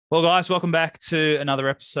Well, guys, welcome back to another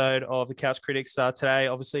episode of the Couch Critics. Today,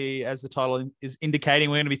 obviously, as the title is indicating,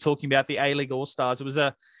 we're going to be talking about the A-League All-Stars.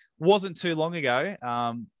 Wasn't too long ago.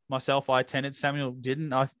 Myself, I attended. Samuel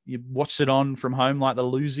didn't. You watched it on from home like the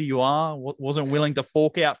loser you are. Wasn't willing to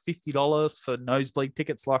fork out $50 for nosebleed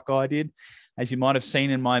tickets like I did, as you might have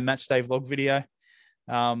seen in my matchday vlog video.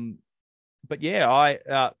 But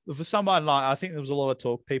yeah, for someone like, I think there was a lot of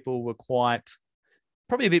talk. People were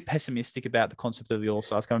probably a bit pessimistic about the concept of the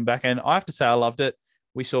All-Stars coming back. And I have to say, I loved it.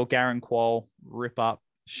 We saw Garen Qual rip up,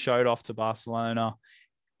 showed off to Barcelona,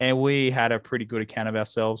 and we had a pretty good account of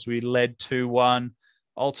ourselves. We led 2-1,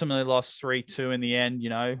 ultimately lost 3-2 in the end. You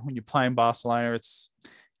know, when you're playing Barcelona, it's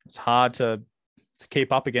hard to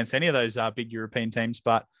keep up against any of those big European teams,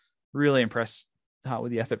 but really impressed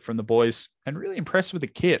with the effort from the boys and really impressed with the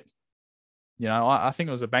kit. You know, I think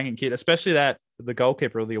it was a banging kit, especially the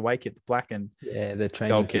goalkeeper or the away kit, the black and the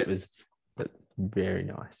training kit was very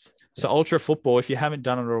nice. So Ultra Football, if you haven't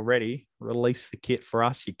done it already, release the kit for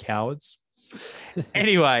us, you cowards.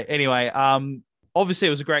 Anyway, obviously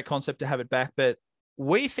it was a great concept to have it back, but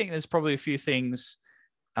we think there's probably a few things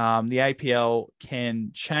the APL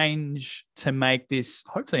can change to make this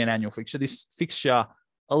hopefully an annual fixture, this fixture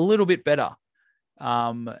a little bit better.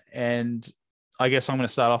 And I guess I'm going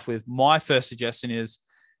to start off with my first suggestion is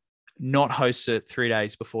not host it 3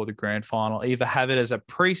 days before the grand final. Either have it as a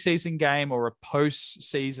preseason game or a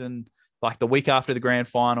post-season, like the week after the grand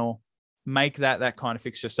final. Make that kind of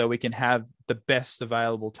fixture so we can have the best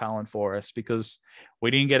available talent for us, because we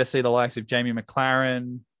didn't get to see the likes of Jamie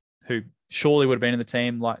McLaren, who surely would have been in the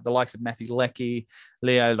team, like the likes of Matthew Leckie,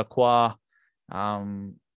 Leo Lacroix,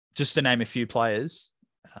 just to name a few players.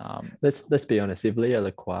 Let's be honest. If Leo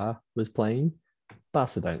Lacroix was playing,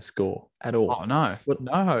 Barca don't score at all. Oh, no.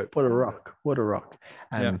 No hope. What a rock. What a rock.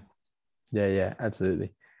 Yeah,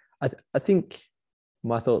 absolutely. I think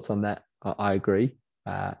my thoughts on that, I agree,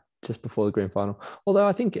 just before the grand final. Although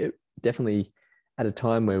I think it definitely at a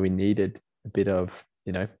time where we needed a bit of,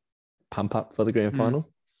 pump up for the grand final.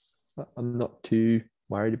 I'm not too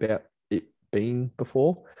worried about it being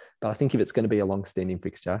before, but I think if it's going to be a long-standing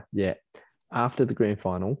fixture, after the grand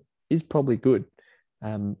final is probably good.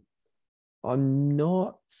 I'm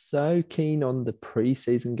not so keen on the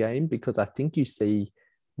preseason game because I think you see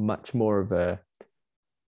much more of a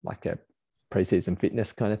preseason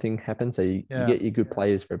fitness kind of thing happen. So you get your good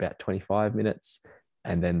players for about 25 minutes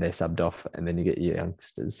and then they're subbed off, and then you get your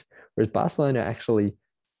youngsters. Whereas Barcelona actually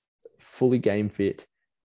fully game fit,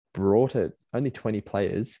 brought it only 20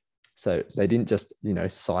 players. So they didn't just,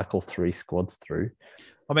 cycle 3 squads through.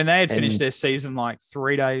 I mean, they had finished their season like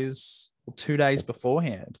 3 days or 2 days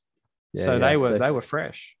beforehand. They were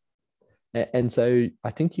fresh. And so I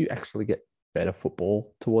think you actually get better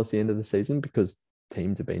football towards the end of the season because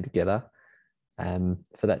teams have been together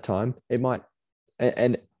for that time. It might,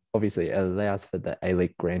 and obviously it allows for the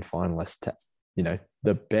A-League grand finalists to,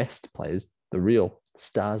 the best players, the real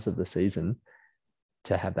stars of the season,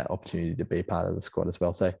 to have that opportunity to be part of the squad as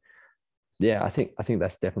well. So I think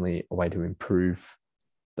that's definitely a way to improve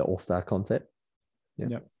the All-Star concept.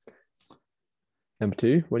 Yep. Number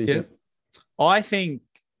 2, what do you think? I think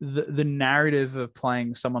the narrative of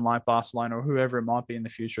playing someone like Barcelona or whoever it might be in the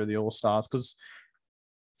future of the All-Stars, because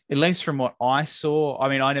at least from what I saw, I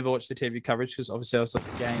mean, I never watched the TV coverage because obviously I was at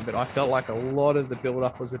the game, but I felt like a lot of the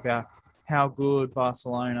build-up was about how good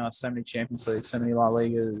Barcelona, so many Champions Leagues, so many La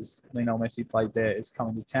Ligas, Lionel Messi played there, is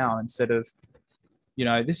coming to town, instead of,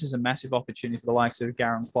 this is a massive opportunity for the likes of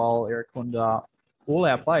Garen Qual, Eric Kunda, all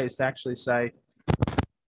our players to actually say,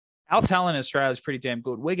 our talent in Australia is pretty damn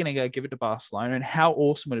good. We're going to go give it to Barcelona. And how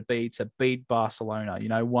awesome would it be to beat Barcelona,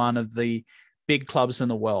 one of the big clubs in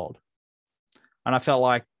the world? And I felt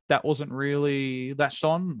like that wasn't really latched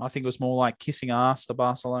on. I think it was more like kissing ass to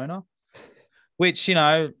Barcelona, which,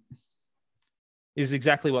 is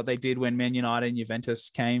exactly what they did when Man United and Juventus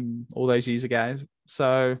came all those years ago.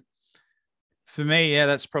 So for me,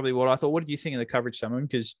 that's probably what I thought. What did you think of the coverage, Simon?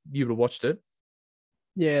 Because you would have watched it.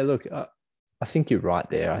 Yeah, look, I think you're right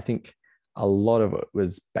there. I think a lot of it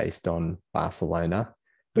was based on Barcelona,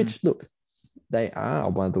 which, look, they are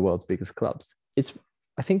one of the world's biggest clubs.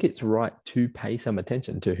 I think it's right to pay some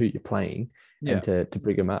attention to who you're playing and to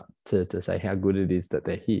bring them up to say how good it is that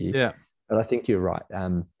they're here. Yeah. But I think you're right.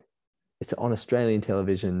 It's on Australian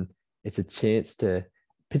television. It's a chance to,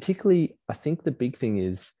 particularly, I think the big thing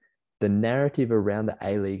is the narrative around the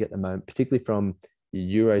A-League at the moment, particularly from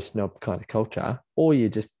your Euro snob kind of culture, or your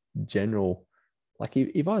just general, like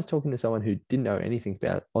if I was talking to someone who didn't know anything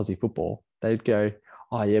about Aussie football, they'd go,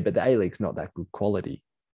 oh yeah, but the A-League's not that good quality.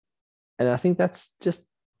 And I think that's just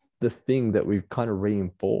the thing that we've kind of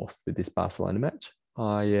reinforced with this Barcelona match.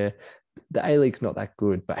 oh yeah, the A-League's not that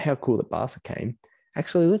good, but how cool that Barca came.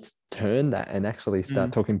 Actually, let's turn that and actually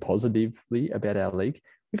start talking positively about our league.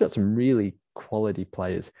 We've got some really quality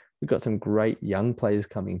players. We've got some great young players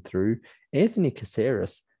coming through. Anthony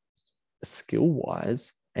Caceres,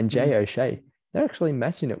 skill-wise, and Jay O'Shea, they're actually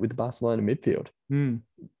matching it with the Barcelona midfield.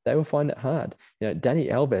 They will find it hard. Danny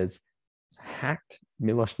Alves hacked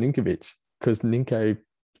Milos Ninkovic because Ninko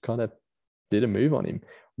kind of did a move on him.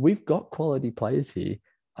 We've got quality players here.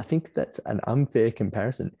 I think that's an unfair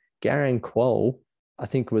comparison. Garan Quol, I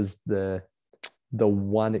think, was the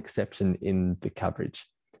one exception in the coverage.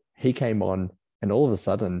 He came on, and all of a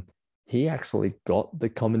sudden, he actually got the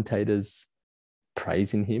commentators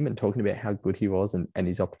praising him and talking about how good he was and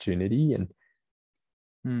his opportunity.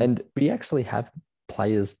 And we actually have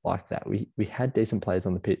players like that. We had decent players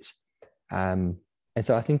on the pitch. And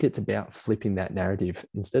so I think it's about flipping that narrative.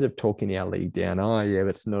 Instead of talking our league down, oh yeah,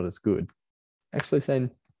 but it's not as good. Actually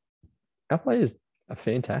saying, our players are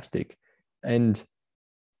fantastic and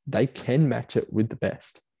they can match it with the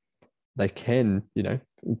best. They can,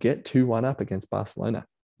 get 2-1 up against Barcelona.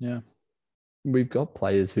 Yeah. We've got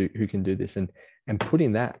players who can do this and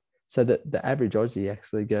putting that so that the average Aussie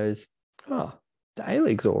actually goes, oh, the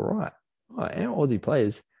A-League's all right. Oh, our Aussie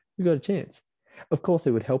players, we've got a chance. Of course,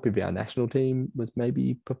 it would help if our national team was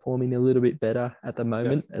maybe performing a little bit better at the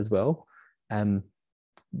moment as well.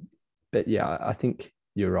 But yeah, I think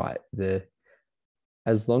you're right.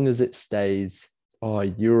 As long as it stays,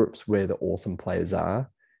 Europe's where the awesome players are,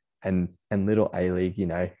 and little A-League,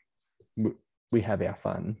 we have our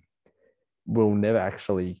fun. We'll never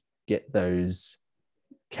actually get those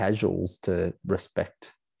casuals to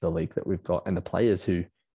respect the league that we've got and the players who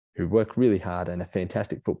work really hard and are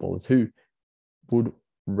fantastic footballers who would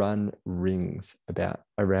run rings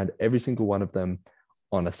around every single one of them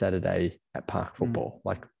on a Saturday at park football.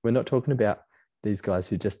 Like, we're not talking about these guys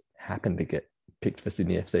who just happen to get picked for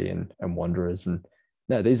Sydney FC and Wanderers. And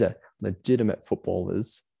no, these are legitimate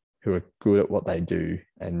footballers who are good at what they do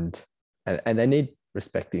and they need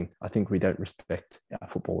respecting. I think we don't respect our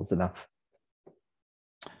footballers enough.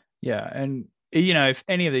 Yeah. And, if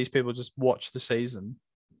any of these people just watch the season,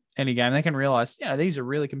 any game, they can realize, these are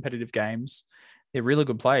really competitive games. They're really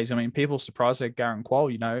good plays. I mean, people surprised at Garan Quol,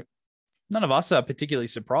 none of us are particularly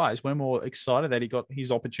surprised. We're more excited that he got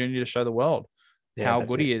his opportunity to show the world how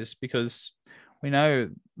good he is, because we know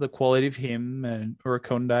the quality of him and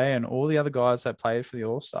Urakunde and all the other guys that played for the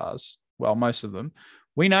All-Stars. Well, most of them,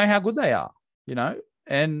 we know how good they are,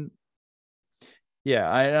 and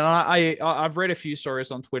yeah, I've read a few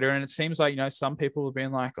stories on Twitter, and it seems like, some people have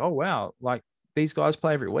been like, oh, wow, like these guys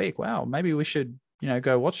play every week. Wow, maybe we should,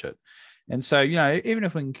 go watch it. And so, even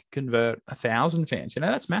if we can convert 1,000 fans,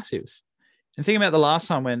 that's massive. And think about the last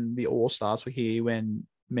time when the All-Stars were here, when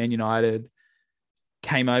Man United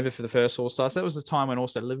came over for the first All-Stars. That was the time when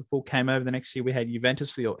also Liverpool came over. The next year we had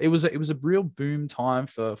Juventus for the It was a real boom time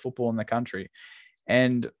for football in the country.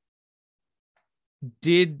 And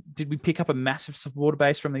did we pick up a massive supporter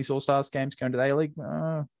base from these All-Stars games going to the A-League?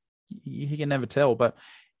 You can never tell, but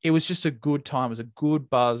it was just a good time. It was a good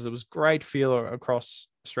buzz. It was great feel across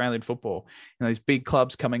Australian football. These big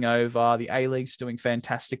clubs coming over, the A-League's doing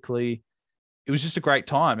fantastically. It was just a great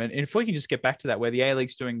time. And if we can just get back to that, where the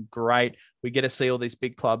A-League's doing great, we get to see all these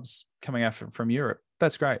big clubs coming out from Europe.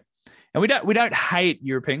 That's great. And we don't hate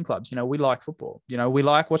European clubs. We like football. We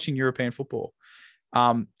like watching European football.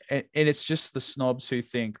 And it's just the snobs who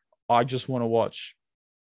think, I just want to watch,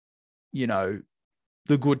 the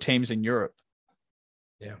good teams in Europe.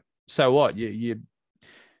 Yeah. So what?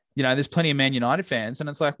 There's plenty of Man United fans, and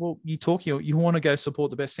it's like, well, you want to go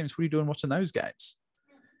support the best teams. What are you doing watching those games?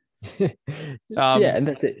 Yeah, and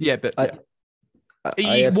that's it. Yeah, but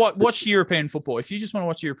watch European football. If you just want to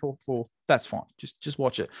watch European football, that's fine. Just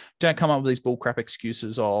watch it. Don't come up with these bullcrap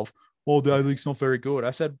excuses of, the A-League's not very good.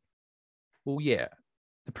 I said, well, yeah,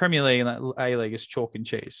 the Premier League and the A-League is chalk and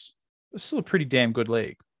cheese. It's still a pretty damn good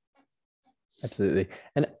league. Absolutely.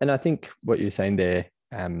 And I think what you're saying there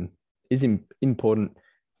is important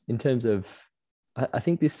in terms of, I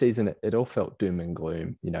think this season it all felt doom and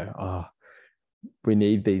gloom, we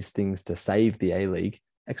need these things to save the A-League.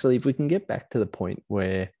 Actually, if we can get back to the point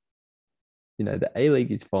where, the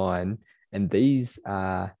A-League is fine and these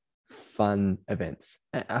are fun events,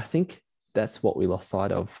 I think that's what we lost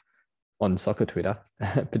sight of on soccer Twitter,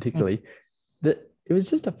 particularly, that it was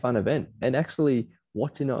just a fun event. And actually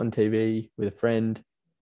watching it on TV with a friend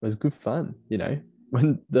was good fun.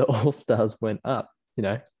 When the All-Stars went up,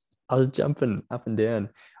 I was jumping up and down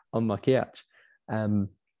on my couch.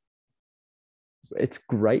 It's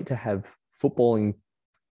great to have footballing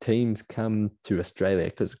teams come to Australia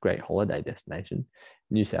because it's a great holiday destination.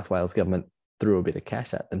 New South Wales government threw a bit of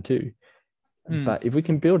cash at them too. But if we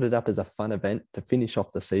can build it up as a fun event to finish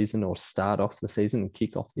off the season or start off the season and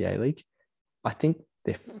kick off the A-League, I think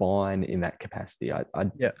they're fine in that capacity. I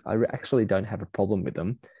actually don't have a problem with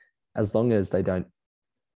them as long as they don't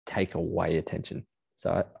take away attention.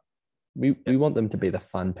 So we want them to be the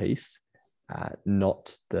fun piece, they're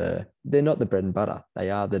not the bread and butter.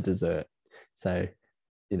 They are the dessert. So,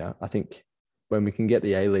 I think when we can get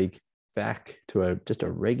the A-League back to just a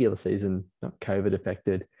regular season, not COVID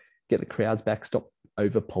affected, get the crowds back, stop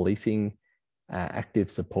over policing active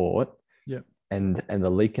support, and the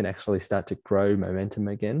league can actually start to grow momentum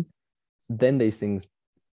again, then these things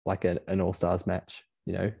like an all-stars match,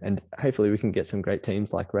 and hopefully we can get some great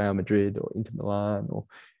teams like Real Madrid or Inter Milan or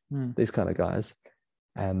these kind of guys.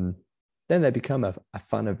 Then they become a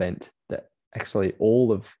fun event that actually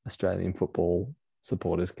all of Australian football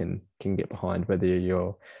supporters can get behind, whether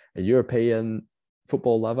you're a European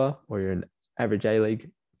football lover or you're an average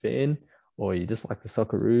A-League fan, or you just like the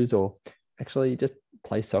Socceroos, or actually you just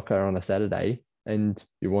play soccer on a Saturday and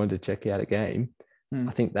you wanted to check out a game.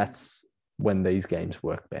 I think that's when these games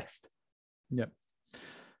work best.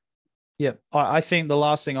 I think the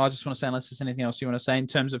last thing I just want to say, unless there's anything else you want to say in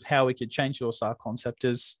terms of how we could change the All-Star concept,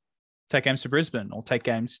 is take games to Brisbane or take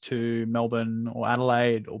games to Melbourne or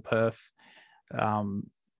Adelaide or Perth. I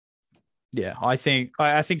think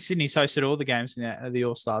Sydney's hosted all the games in the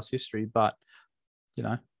All-Stars history, but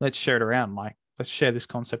let's share it around. Like, let's share this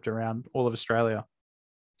concept around all of Australia,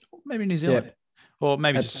 maybe New Zealand, or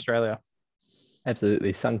maybe just Australia.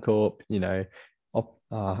 Absolutely. Suncorp,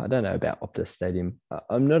 I don't know about Optus Stadium.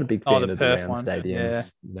 I'm not a big fan of the round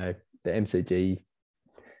stadiums. The MCG,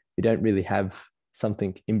 we don't really have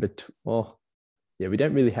something in between. We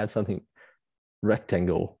don't really have something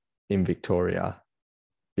rectangle in Victoria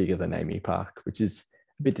bigger than Amy Park, which is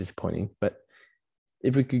a bit disappointing. But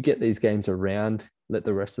if we could get these games around, let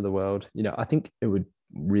the rest of the world, I think it would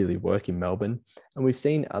really work in Melbourne. And we've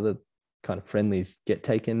seen other kind of friendlies get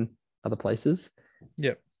taken other places.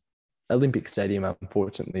 Olympic Stadium,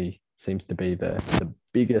 unfortunately, seems to be the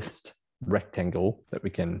biggest rectangle that we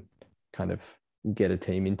can kind of get a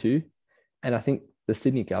team into. And I think the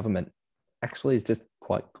Sydney government actually is just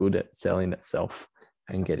quite good at selling itself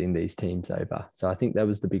and getting these teams over. So I think that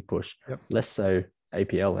was the big push. Less so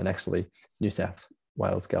APL, and actually New South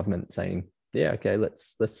Wales government saying,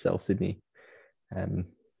 let's sell Sydney.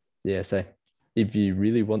 So if you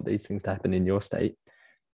really want these things to happen in your state,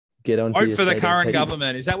 get on. Vote for the current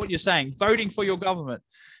government. Is that what you're saying? Voting for your government?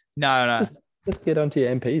 No. Just get onto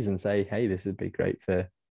your MPs and say, hey, this would be great for,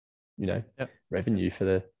 revenue for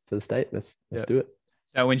the state. Let's do it.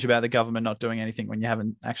 Don't whinge about the government not doing anything when you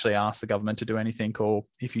haven't actually asked the government to do anything, or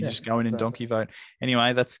if you just go in and donkey vote.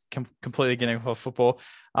 Anyway, that's completely getting off football.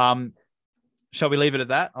 Shall we leave it at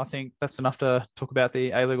that? I think that's enough to talk about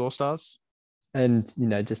the A-League All-Stars. And,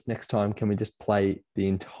 just next time, can we just play the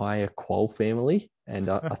entire Qual family? And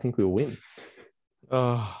I think we'll win.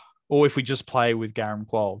 Or if we just play with Garam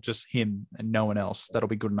Qual, just him and no one else, that'll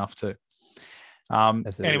be good enough too.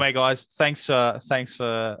 Anyway, guys, thanks for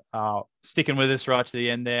sticking with us right to the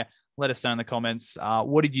end there. Let us know in the comments.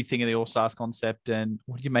 What did you think of the All-Stars concept, and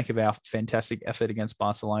what did you make of our fantastic effort against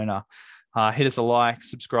Barcelona? Hit us a like,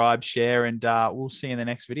 subscribe, share, and we'll see you in the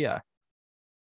next video.